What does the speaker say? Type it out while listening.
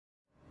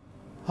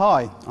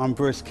Hi, I'm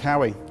Bruce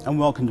Cowie and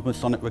welcome to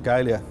Masonic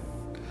Regalia.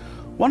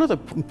 One of the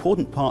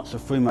important parts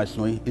of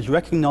Freemasonry is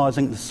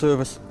recognising the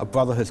service a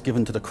brother has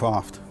given to the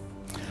craft.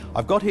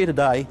 I've got here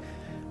today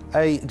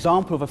an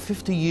example of a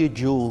 50-year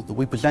jewel that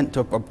we present to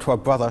a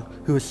brother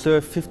who has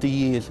served 50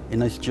 years in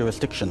this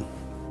jurisdiction.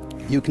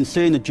 You can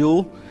see in the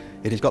jewel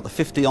it has got the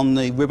 50 on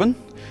the ribbon.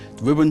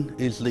 The ribbon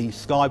is the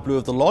sky blue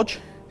of the lodge,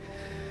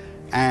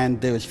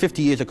 and there is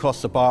 50 years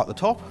across the bar at the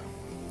top,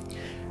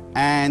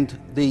 and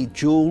the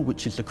jewel,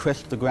 which is the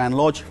crest of the Grand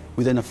Lodge,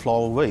 within a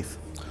floral wreath.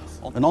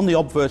 And on the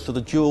obverse of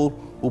the jewel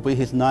will be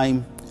his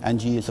name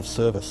and years of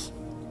service.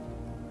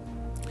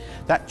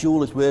 That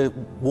jewel is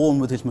worn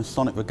with his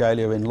Masonic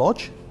regalia in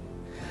lodge,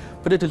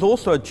 but it is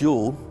also a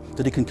jewel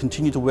that he can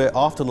continue to wear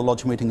after the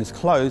lodge meeting is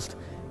closed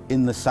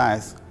in the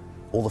south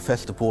or the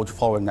festive board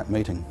following that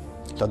meeting.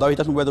 So though he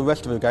doesn't wear the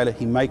rest of the regalia,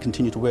 he may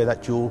continue to wear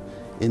that jewel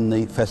in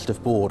the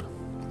festive board.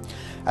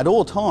 At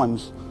all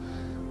times,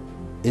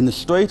 in the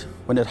street,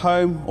 when at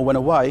home or when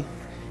away,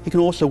 he can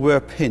also wear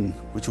a pin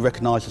which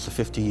recognises a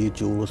 50-year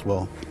jewel as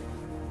well.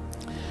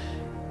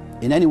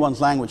 In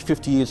anyone's language,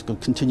 50 years of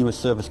continuous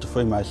service to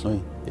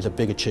Freemasonry is a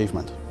big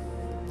achievement.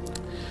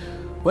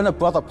 When a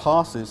brother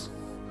passes,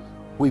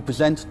 we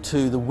present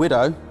to the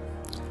widow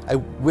a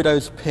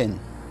widow's pin.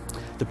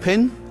 The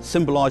pin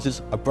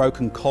symbolises a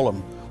broken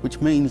column,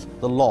 which means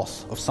the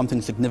loss of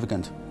something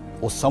significant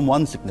or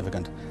someone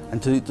significant.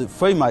 And to the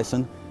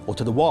Freemason or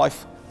to the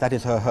wife, that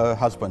is her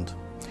husband.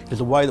 It is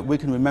a way that we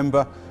can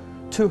remember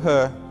to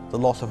her the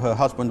loss of her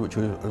husband, which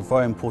was a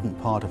very important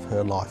part of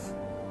her life.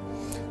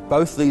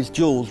 Both these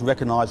jewels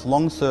recognise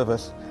long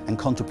service and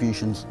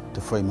contributions to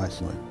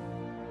Freemasonry.